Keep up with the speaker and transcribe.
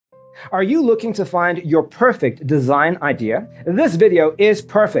Are you looking to find your perfect design idea? This video is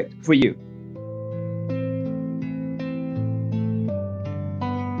perfect for you.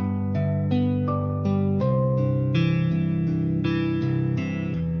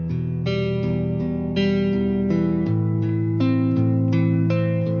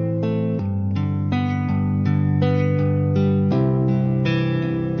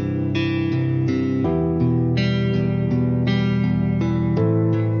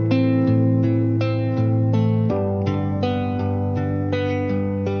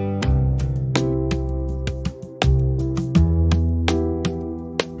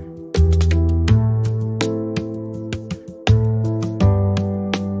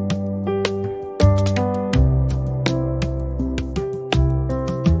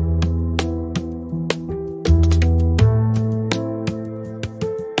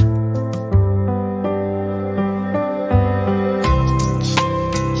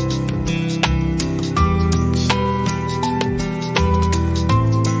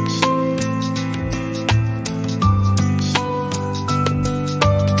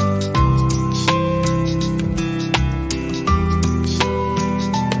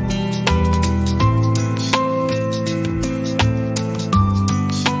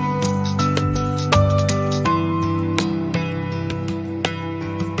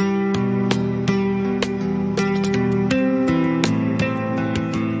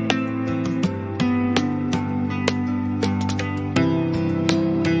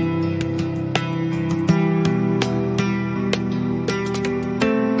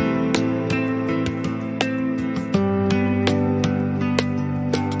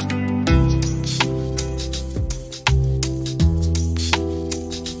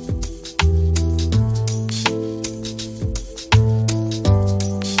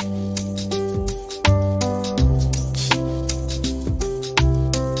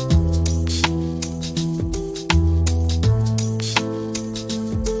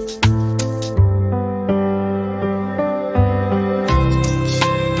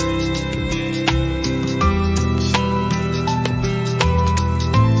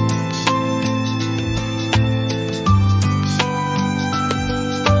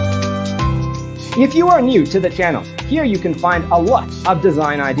 If you are new to the channel, here you can find a lot of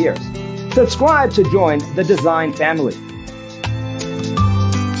design ideas. Subscribe to join the design family.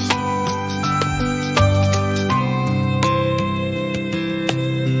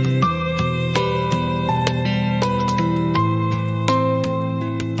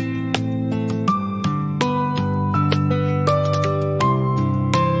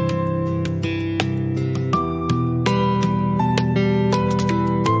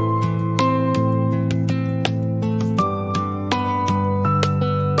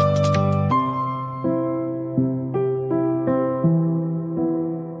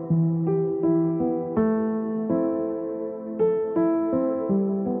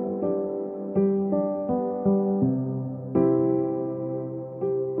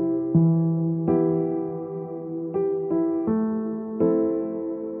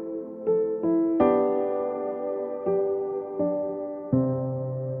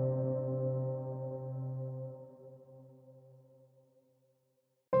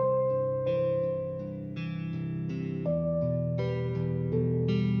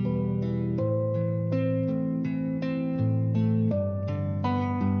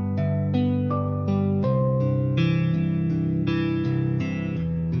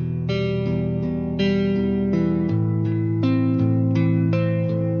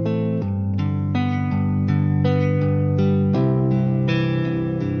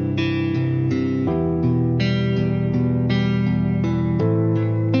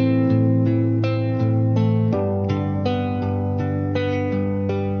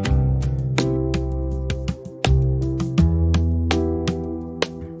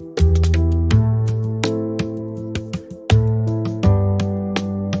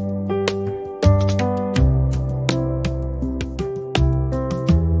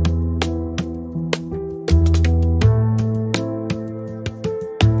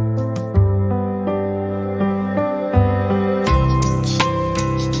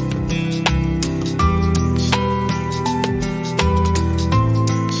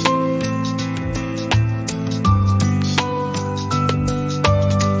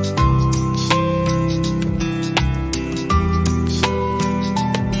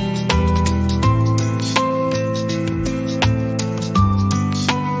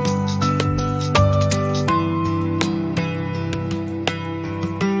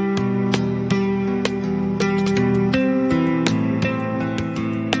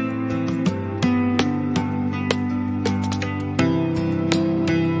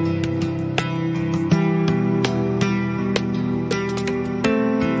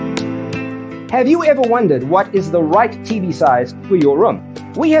 Have you ever wondered what is the right TV size for your room?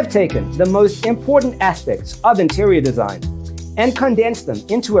 We have taken the most important aspects of interior design and condensed them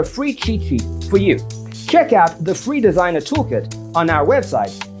into a free cheat sheet for you. Check out the free designer toolkit on our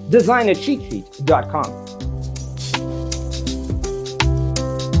website, designercheatsheet.com.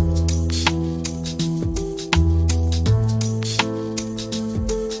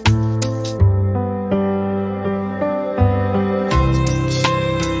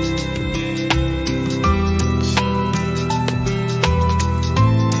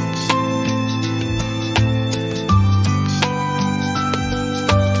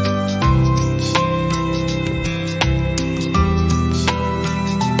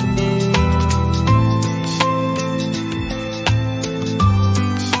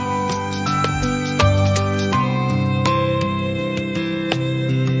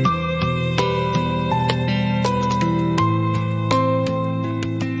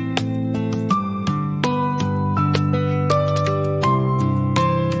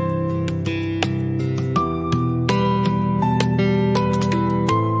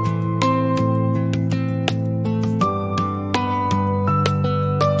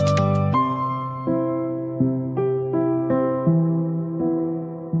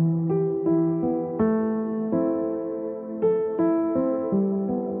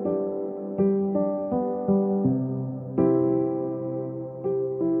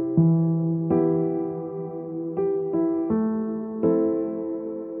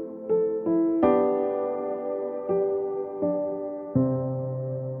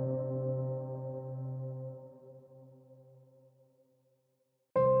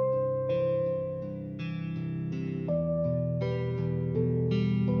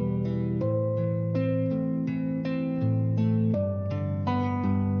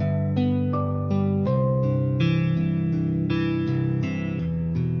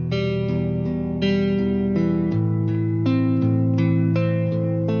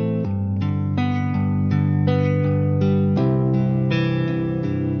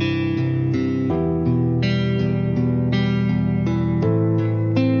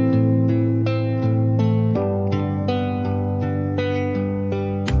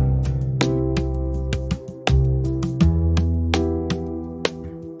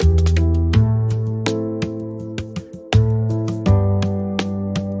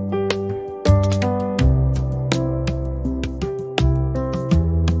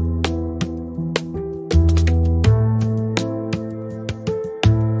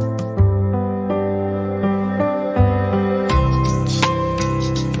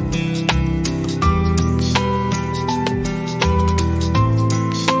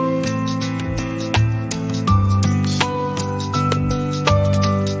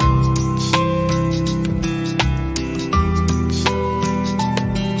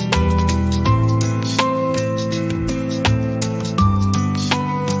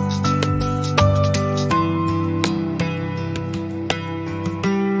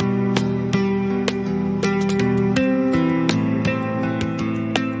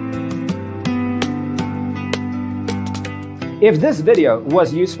 If this video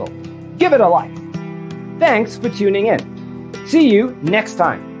was useful, give it a like. Thanks for tuning in. See you next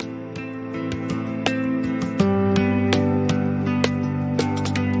time.